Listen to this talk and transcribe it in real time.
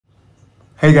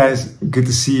Hey guys, good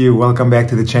to see you. Welcome back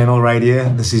to the channel right here.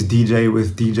 This is DJ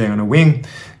with DJ on a Wing.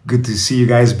 Good to see you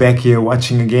guys back here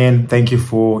watching again. Thank you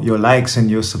for your likes and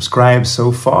your subscribes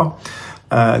so far.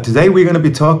 Today we're going to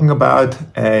be talking about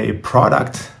a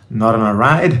product, not on a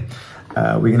ride.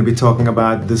 We're going to be talking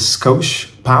about the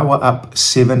Scosche Powerup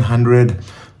 700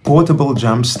 portable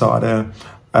jump starter.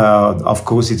 Of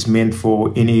course, it's meant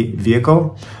for any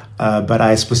vehicle, but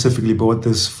I specifically bought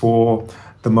this for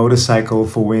the motorcycle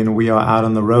for when we are out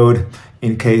on the road,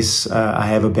 in case I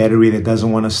have a battery that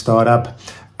doesn't want to start up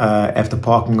after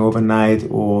parking overnight,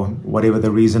 or whatever the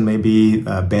reason may be,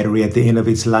 battery at the end of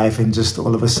its life and just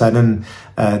all of a sudden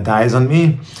dies on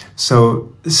me.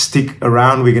 So stick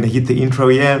around, we're going to hit the intro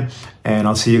here and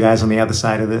I'll see you guys on the other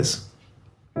side of this.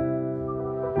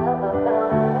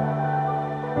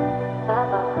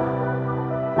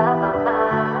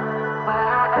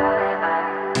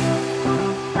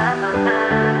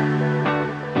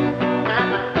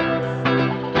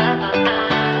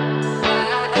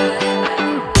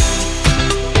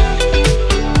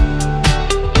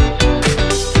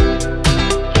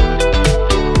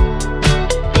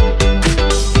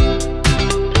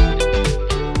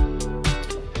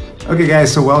 Okay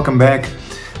guys, so welcome back,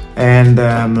 and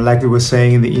like we were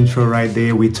saying in the intro right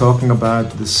there, we're talking about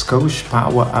the Scosche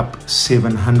Powerup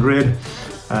 700.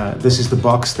 This is the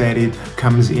box that it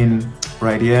comes in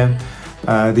right here.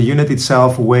 The unit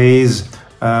itself weighs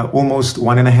almost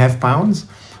 1.5 pounds,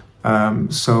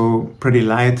 so pretty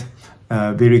light,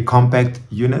 very compact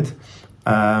unit.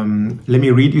 Let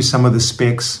me read you some of the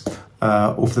specs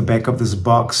off the back of this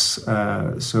box,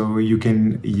 so you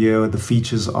can hear the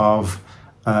features of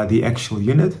the actual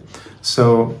unit.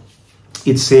 So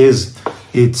it says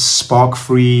it's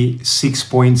spark-free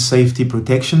 6-point safety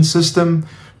protection system,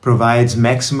 provides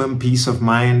maximum peace of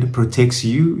mind, protects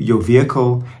you, your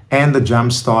vehicle, and the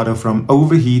jump starter from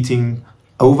overheating,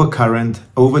 overcurrent,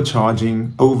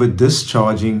 overcharging,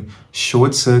 over-discharging,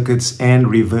 short circuits, and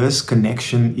reverse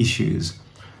connection issues.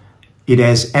 It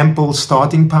has ample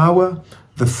starting power.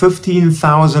 The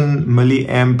 15,000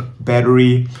 milliamp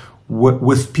battery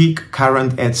with peak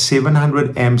current at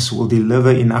 700 amps will deliver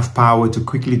enough power to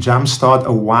quickly jumpstart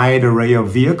a wide array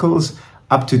of vehicles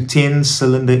up to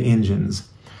 10-cylinder engines.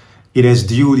 It has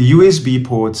dual USB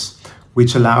ports,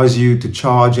 which allows you to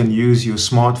charge and use your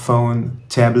smartphone,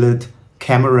 tablet,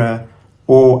 camera,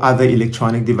 or other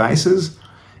electronic devices.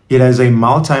 It has a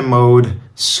multi-mode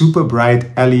super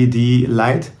bright LED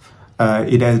light.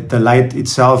 The light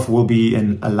itself will be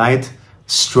a light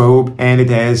strobe, and it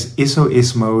has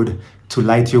SOS mode to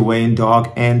light your way in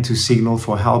dark and to signal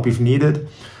for help if needed.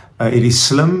 It is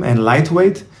slim and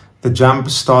lightweight. The jump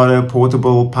starter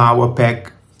portable power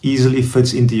pack easily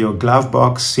fits into your glove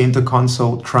box, center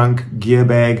console, trunk, gear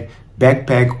bag,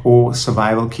 backpack, or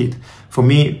survival kit. For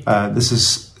me, this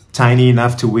is tiny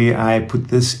enough to where I put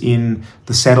this in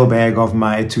the saddlebag of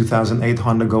my 2008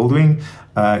 Honda Goldwing.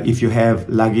 If you have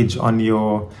luggage on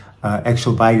your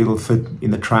actual bike, it'll fit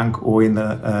in the trunk or in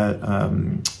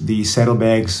the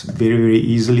saddlebags very, very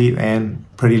easily, and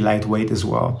pretty lightweight as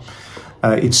well.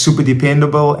 It's super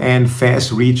dependable and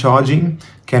fast recharging,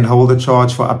 can hold a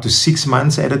charge for up to 6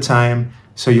 months at a time,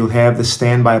 so you'll have the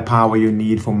standby power you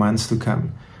need for months to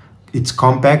come. Its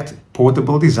compact,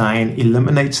 portable design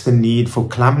eliminates the need for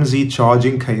clumsy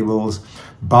charging cables,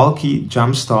 bulky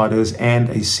jump starters, and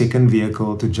a second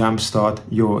vehicle to jumpstart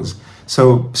yours.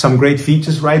 So some great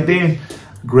features right there.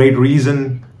 Great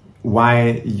reason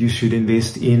why you should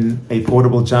invest in a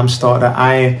portable jump starter.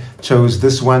 I chose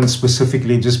this one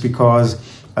specifically just because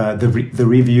the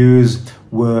reviews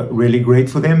were really great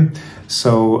for them.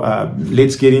 So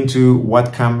let's get into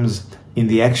what comes in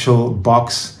the actual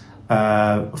box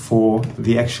for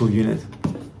the actual unit.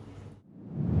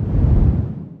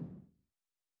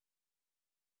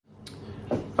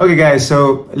 Okay guys,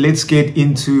 so let's get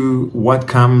into what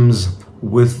comes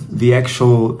with the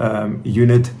actual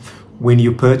unit when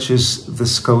you purchase the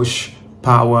Scosche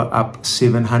Powerup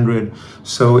 700.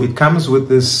 So it comes with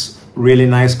this really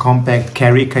nice compact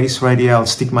carry case right here. I'll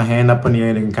stick my hand up on here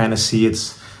and you can kind of see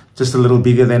it's just a little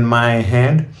bigger than my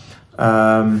hand.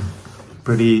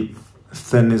 Pretty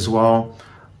thin as well.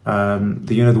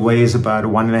 The unit weighs about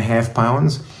 1.5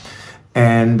 pounds.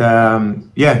 And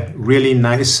yeah, really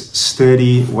nice,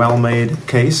 sturdy, well-made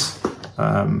case.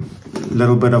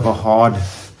 Little bit of a hard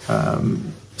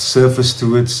surface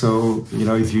to it, so you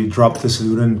know, if you drop this, it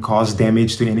wouldn't cause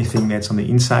damage to anything that's on the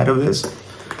inside of this.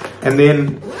 And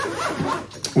then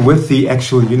with the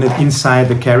actual unit inside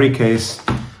the carry case,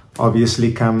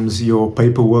 obviously comes your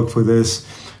paperwork for this,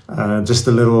 just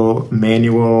a little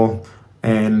manual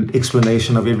and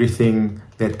explanation of everything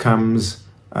that comes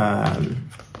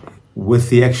with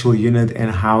the actual unit and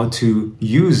how to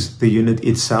use the unit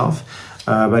itself,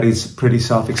 but it's pretty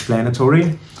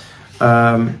self-explanatory.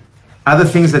 Other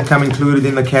things that come included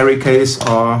in the carry case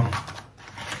are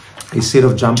a set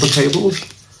of jumper cables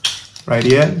right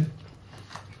here,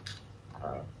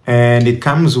 and it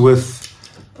comes with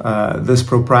this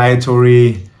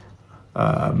proprietary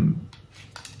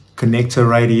connector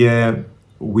right here,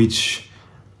 which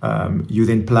you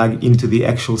then plug into the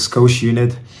actual Scosche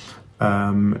unit,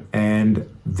 and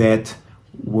that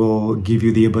will give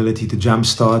you the ability to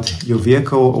jumpstart your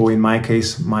vehicle, or in my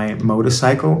case, my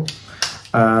motorcycle.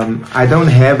 I don't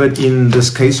have it in this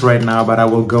case right now, but I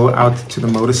will go out to the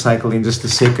motorcycle in just a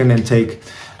second and take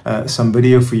some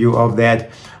video for you of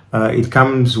that. It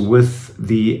comes with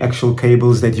the actual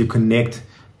cables that you connect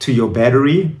to your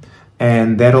battery,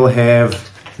 and that'll have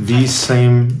these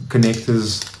same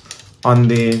connectors on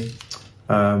there.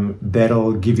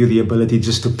 That'll give you the ability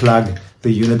just to plug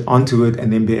the unit onto it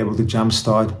and then be able to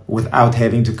jumpstart without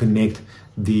having to connect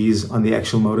these on the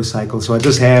actual motorcycle. So I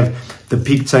just have the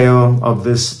pigtail of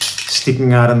this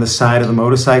sticking out on the side of the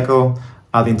motorcycle.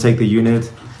 I'll then take the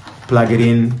unit, plug it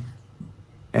in,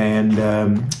 and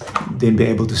then be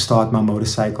able to start my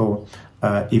motorcycle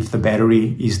if the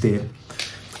battery is there.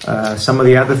 Some of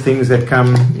the other things that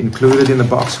come included in the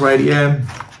box right here,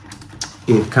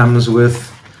 it comes with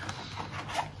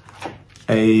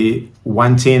a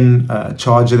 110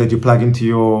 charger that you plug into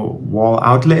your wall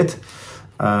outlet.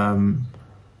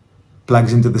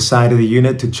 Plugs into the side of the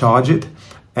unit to charge it.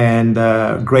 And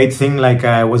great thing, like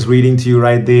I was reading to you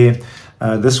right there,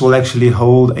 this will actually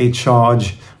hold a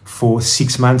charge for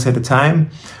 6 months at a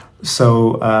time.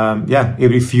 So yeah,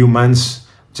 every few months,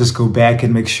 just go back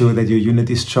and make sure that your unit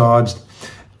is charged.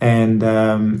 And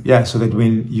yeah, so that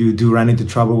when you do run into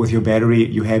trouble with your battery,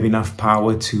 you have enough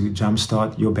power to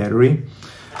jumpstart your battery.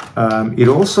 It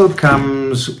also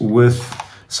comes with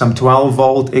some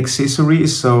 12-volt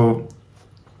accessories. So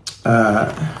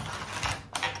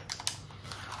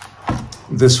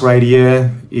this right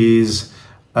here is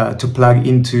to plug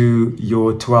into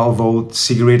your 12-volt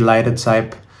cigarette lighter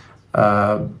type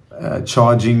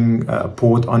charging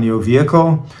port on your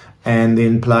vehicle, and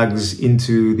then plugs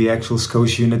into the actual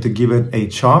Scosche unit to give it a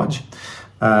charge.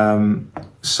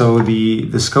 So the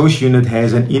Scosche unit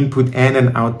has an input and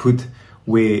an output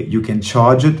where you can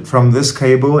charge it from this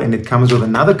cable, and it comes with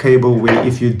another cable where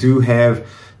if you do have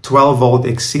 12-volt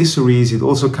accessories, it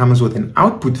also comes with an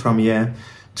output from here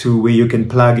to where you can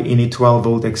plug any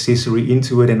 12-volt accessory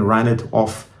into it and run it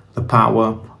off the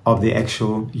power of the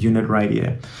actual unit right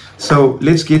here. So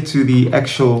let's get to the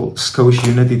actual Scosche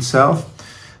unit itself.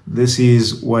 This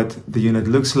is what the unit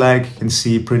looks like. You can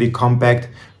see pretty compact,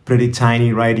 pretty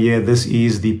tiny right here. This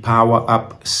is the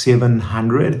Powerup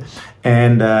 700,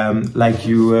 and like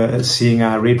you were seeing,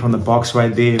 I read from the box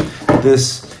right there,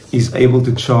 this is able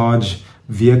to charge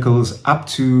vehicles up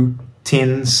to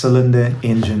 10-cylinder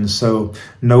engines, so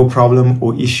no problem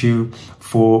or issue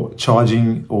for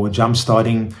charging or jump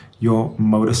starting your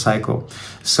motorcycle.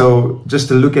 So just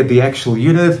to look at the actual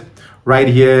unit, right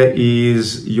here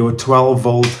is your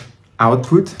 12-volt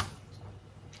output,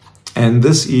 and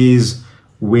this is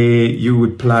where you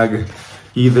would plug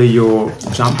either your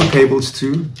jumper cables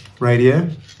to right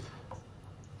here,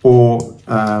 or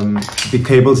the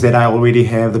cables that I already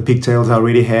have, the pigtails I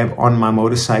already have on my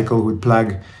motorcycle would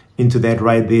plug into that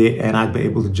right there, and I'd be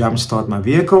able to jump start my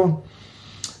vehicle.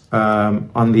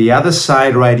 On the other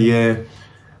side right here,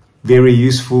 very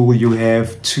useful, you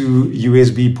have two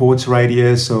USB ports right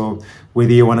here. So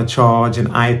whether you want to charge an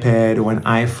iPad or an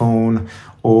iPhone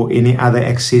or any other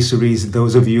accessories,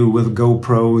 those of you with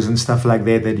GoPros and stuff like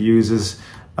that that uses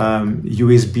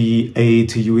USB-A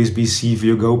to USB-C for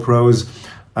your GoPros,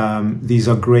 these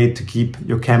are great to keep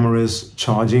your cameras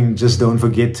charging. Just don't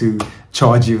forget to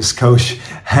charge your Scosche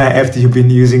after you've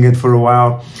been using it for a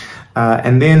while.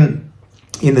 And then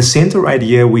in the center right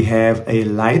here, we have a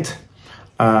light.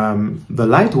 The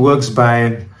light works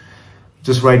by,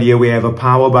 just right here, we have a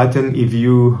power button. If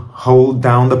you hold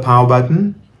down the power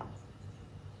button,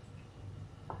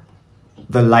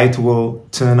 the light will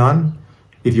turn on.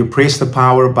 If you press the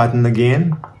power button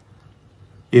again,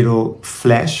 it'll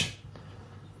flash.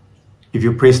 If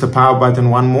you press the power button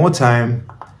one more time,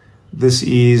 this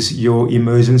is your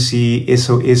emergency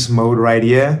SOS mode right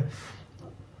here.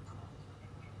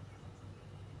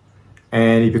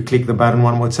 And if you click the button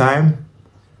one more time,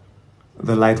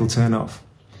 the light will turn off.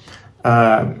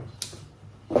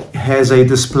 Has a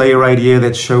display right here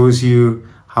that shows you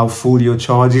how full your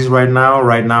charge is right now.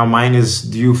 Right now, mine is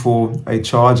due for a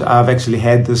charge. I've actually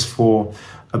had this for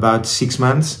about 6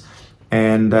 months.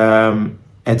 And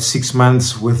at 6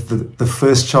 months with the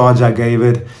first charge I gave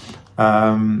it,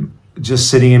 just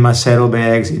sitting in my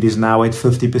saddlebags. It is now at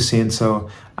 50%, so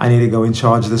I need to go and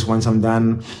charge this once I'm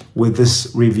done with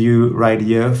this review right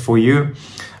here for you.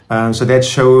 So that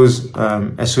shows,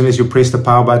 as soon as you press the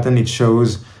power button, it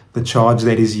shows the charge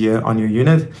that is here on your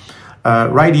unit.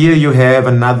 Right here you have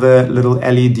another little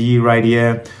LED right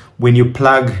here. When you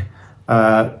plug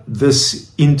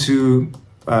this into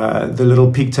the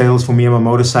little pigtails for me on my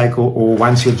motorcycle, or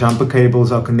once your jumper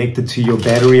cables are connected to your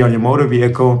battery on your motor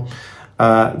vehicle,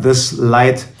 this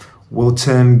light will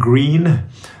turn green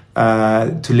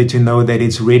to let you know that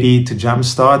it's ready to jump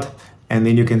start, and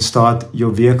then you can start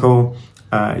your vehicle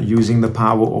using the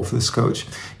power of the Scosche.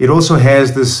 It also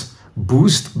has this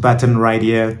boost button right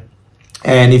here,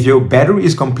 and if your battery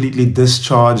is completely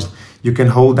discharged, you can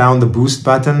hold down the boost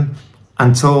button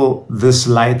until this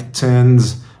light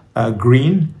turns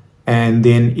green, and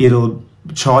then it'll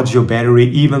charge your battery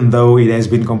even though it has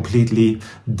been completely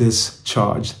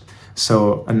discharged.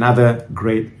 So another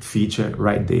great feature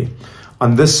right there.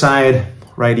 On this side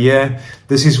right here,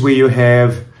 this is where you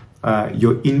have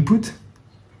your input.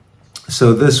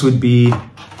 So this would be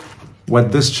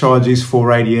what this charge is for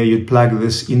right here. You'd plug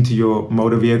this into your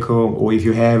motor vehicle, or if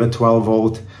you have a 12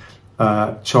 volt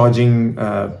charging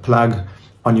plug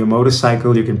on your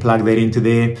motorcycle, you can plug that into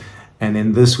there, and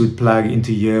then this would plug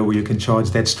into here where you can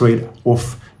charge that straight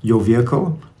off your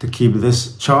vehicle to keep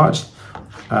this charged.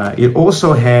 It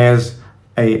also has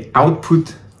a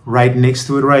output right next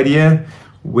to it right here,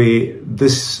 where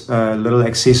this little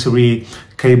accessory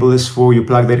cable is for. You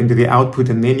plug that into the output,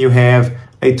 and then you have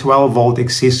a 12 volt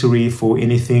accessory for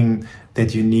anything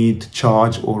that you need to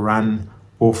charge or run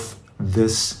off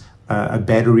this a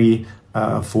battery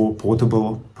for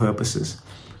portable purposes.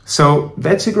 So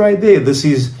that's it right there. This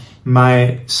is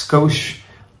my Scosche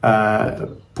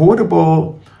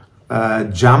portable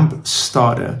jump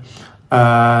starter.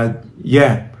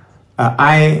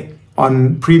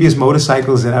 On previous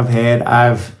motorcycles that I've had,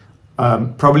 I've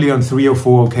probably on 3 or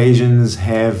 4 occasions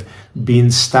have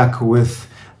been stuck with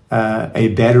a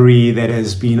battery that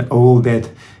has been old. That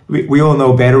we all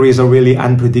know batteries are really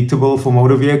unpredictable for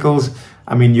motor vehicles.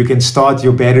 I mean, you can start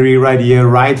your battery right here,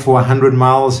 ride for 100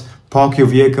 miles, park your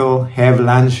vehicle, have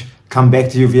lunch, come back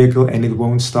to your vehicle, and it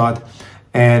won't start.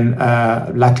 And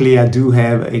luckily I do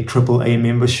have a AAA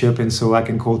membership, and so I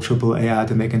can call AAA out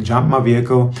and they can jump my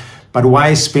vehicle. But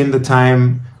why spend the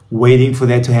time waiting for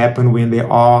that to happen when there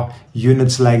are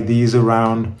units like these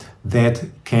around that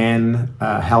can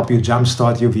help you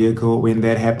jumpstart your vehicle when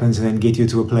that happens, and then get you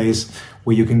to a place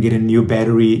where you can get a new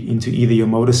battery into either your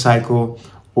motorcycle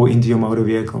or into your motor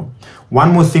vehicle.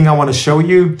 One more thing I want to show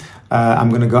you. I'm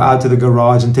going to go out to the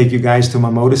garage and take you guys to my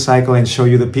motorcycle and show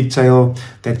you the pigtail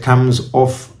that comes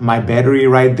off my battery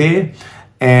right there.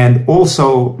 And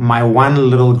also my one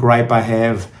little gripe I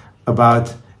have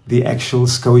about the actual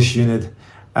Scosche unit.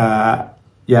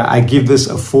 I give this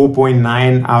a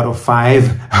 4.9 out of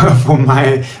 5 for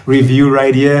my review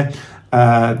right here.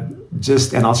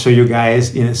 And I'll show you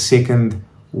guys in a second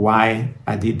why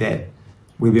I did that.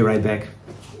 We'll be right back.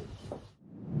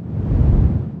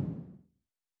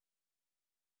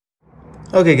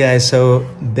 Okay guys, so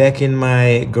back in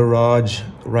my garage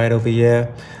right over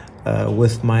here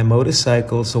with my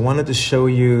motorcycle. So I wanted to show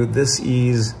you, this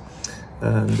is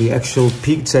the actual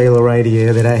pigtail right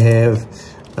here that I have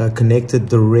connected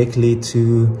directly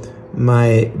to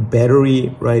my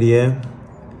battery right here.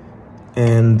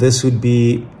 And this would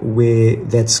be where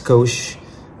that Scosche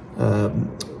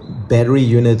battery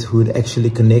unit would actually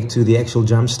connect to, the actual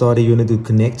jump starter unit would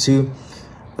connect to,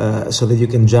 so that you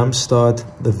can jump start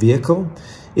the vehicle.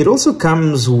 It also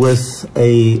comes with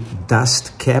a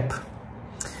dust cap,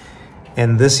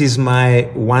 and this is my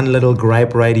one little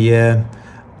gripe right here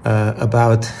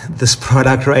about this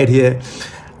product right here.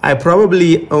 I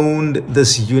probably owned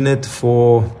this unit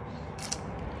for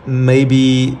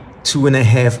maybe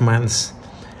 2.5 months,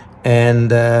 and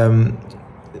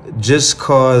just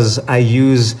cause I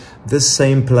use this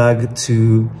same plug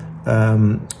to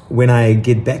when I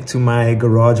get back to my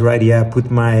garage right here, I put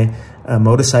my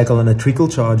motorcycle on a trickle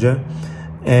charger,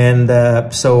 and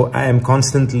so I am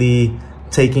constantly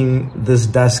taking this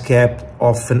dust cap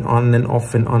off and on and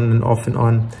off and on and off and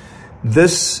on.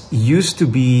 This used to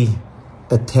be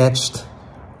attached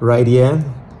right here,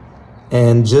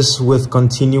 and just with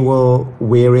continual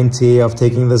wear and tear of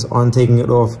taking this on, taking it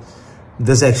off,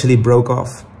 this actually broke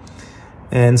off.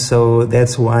 And so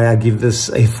that's why I give this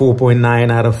a 4.9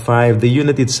 out of 5. The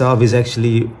unit itself is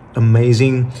actually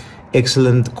amazing,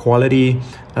 excellent quality.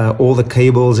 All the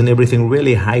cables and everything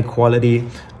really high quality.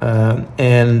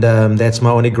 That's my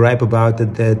only gripe about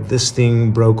it, that this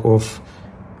thing broke off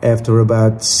after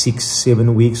about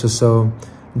 6-7 weeks or so.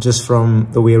 just from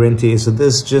the wear and tear. So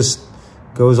this just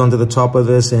goes onto the top of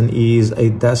this and is a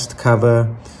dust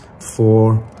cover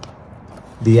for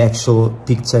the actual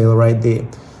pigtail right there.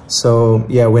 So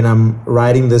yeah, when I'm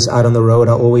riding this out on the road,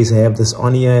 I always have this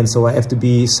on here, and so I have to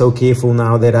be so careful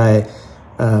now that I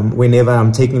whenever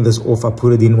I'm taking this off, I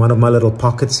put it in one of my little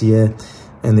pockets here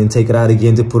and then take it out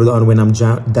again to put it on when I'm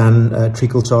done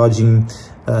trickle charging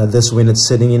this when it's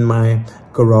sitting in my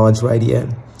garage right here.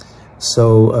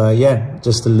 So yeah,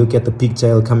 just to look at the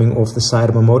pigtail coming off the side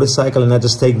of my motorcycle, and I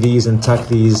just take these and tuck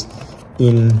these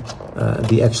in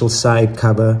the actual side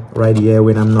cover right here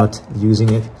when I'm not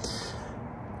using it.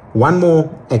 One more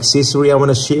accessory I want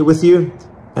to share with you,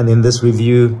 and then this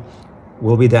review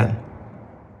will be done.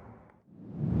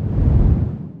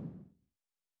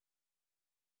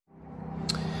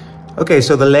 Okay,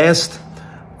 so the last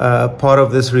part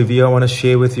of this review I want to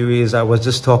share with you is I was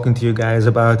just talking to you guys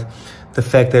about the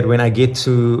fact that when I get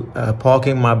to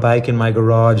parking my bike in my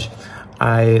garage,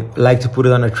 I like to put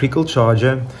it on a trickle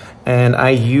charger, and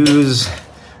I use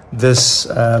this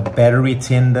battery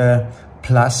tender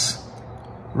plus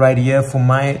right here for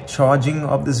my charging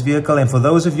of this vehicle. And for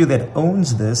those of you that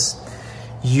owns this,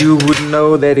 you would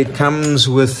know that it comes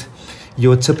with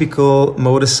your typical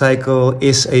motorcycle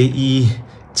SAE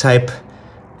type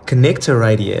connector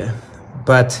right here.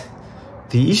 But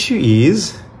the issue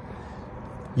is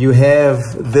you have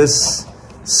this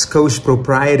Scosche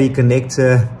proprietary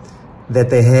connector that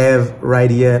they have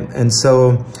right here, and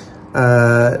so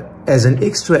as an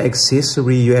extra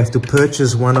accessory you have to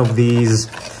purchase one of these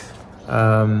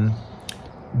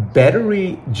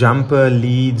battery jumper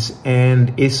leads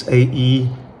and SAE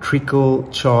trickle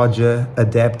charger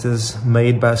adapters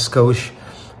made by Scosche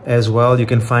as well. You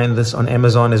can find this on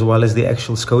Amazon as well as the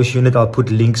actual Scosche unit. I'll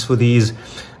put links for these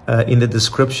in the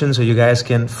description so you guys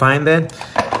can find that.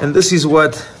 And this is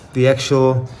what the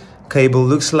actual cable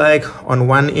looks like. On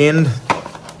one end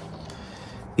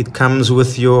it comes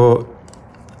with your,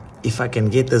 if I can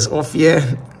get this off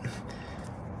here,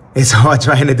 it's hard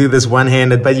trying to do this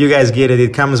one-handed, but you guys get it.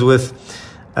 It comes with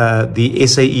the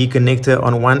SAE connector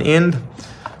on one end.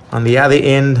 On the other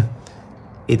end,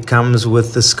 it comes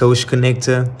with the Scosche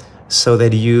connector so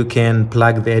that you can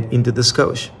plug that into the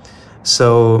Scosche.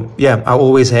 So yeah, I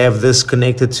always have this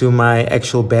connected to my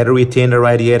actual battery tender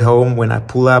right here at home. When I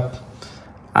pull up,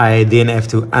 I then have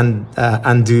to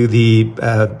undo the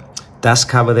dust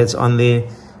cover that's on there,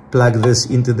 plug this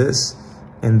into this,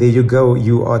 and there you go.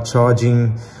 You are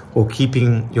charging or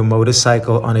keeping your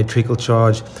motorcycle on a trickle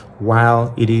charge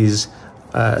while it is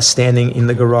standing in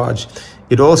the garage.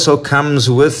 It also comes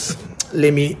with,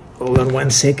 let me hold on one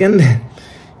second.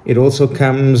 It also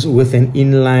comes with an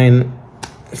inline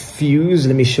fuse.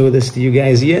 Let me show this to you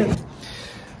guys here.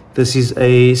 This is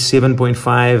a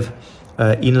 7.5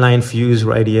 inline fuse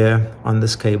right here on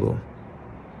this cable.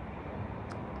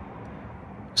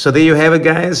 So there you have it,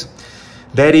 guys.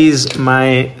 That is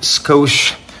my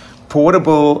Scosche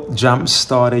portable jump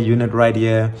starter unit right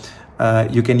here.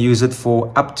 You can use it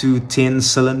for up to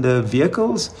 10-cylinder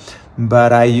vehicles,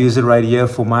 but I use it right here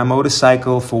for my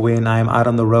motorcycle for when I'm out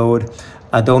on the road.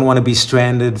 I don't want to be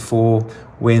stranded for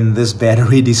when this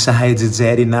battery decides it's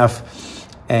had enough,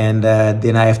 and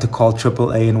then I have to call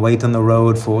AAA and wait on the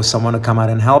road for someone to come out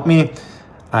and help me.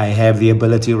 I have the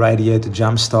ability right here to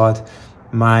jumpstart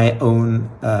my own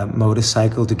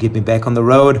motorcycle to get me back on the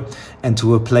road and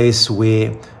to a place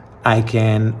where I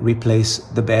can replace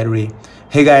the battery.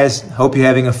 Hey guys, hope you're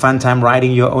having a fun time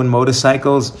riding your own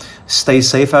motorcycles. Stay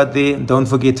safe out there. Don't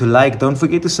forget to like, don't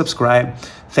forget to subscribe.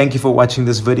 Thank you for watching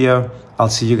this video. I'll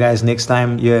see you guys next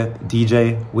time. You're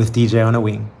DJ with DJ on a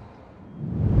Wing.